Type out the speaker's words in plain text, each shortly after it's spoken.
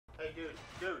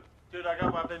dude, I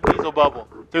got my Vin Diesel bubble.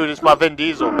 Dude, it's my Vin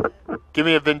Diesel. Give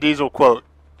me a Vin Diesel quote.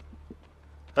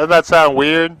 Doesn't that sound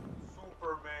weird?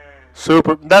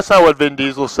 Super. That's not what Vin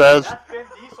Diesel says. That's Vin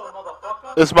Diesel,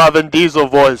 motherfucker. It's my Vin Diesel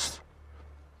voice.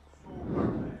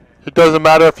 Superman. It doesn't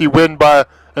matter if you win by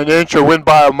an inch or win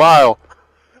by a mile.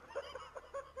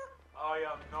 I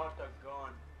am not a gun.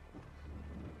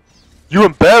 You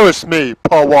embarrass me,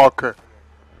 Paul Walker.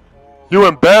 You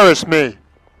embarrass me.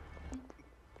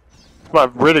 It's my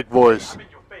Riddick voice. I'm in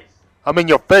your face. I'm in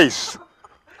your face.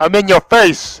 I'm in your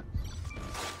face.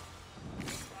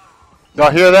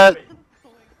 Y'all hear that?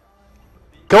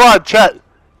 Come on, chat.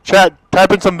 Chat,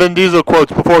 type in some Vin Diesel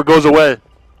quotes before it goes away.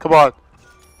 Come on.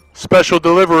 Special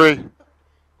delivery.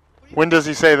 When does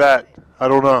he say that? I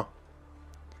don't know.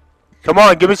 Come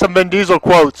on, give me some Vin Diesel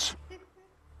quotes.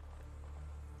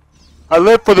 I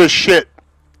live for this shit.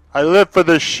 I live for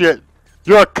this shit.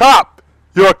 You're a cop.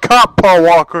 You're a cop, Paul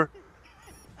Walker.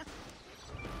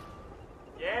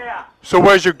 Yeah. So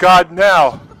where's your God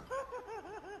now?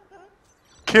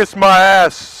 Kiss my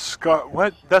ass, Scott.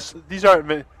 What? These aren't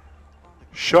Vin.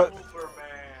 Shut. Superman.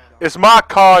 It's my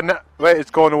car now. Wait,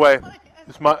 it's going away.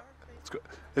 It's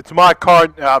my car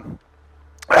now.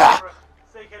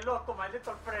 Say hello to my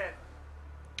little friend.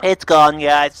 It's gone,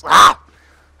 guys. Ah!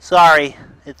 Sorry,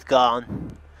 it's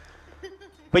gone.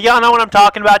 But y'all know what I'm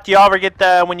talking about? Do y'all ever get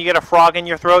when you get a frog in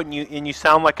your throat and you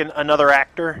sound like another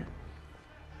actor?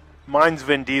 Mine's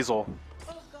Vin Diesel.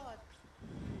 Oh God.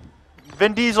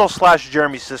 Vin Diesel /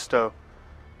 Jeremy Sisto.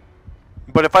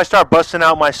 But if I start busting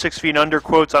out my 6 feet under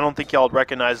quotes, I don't think y'all would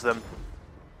recognize them.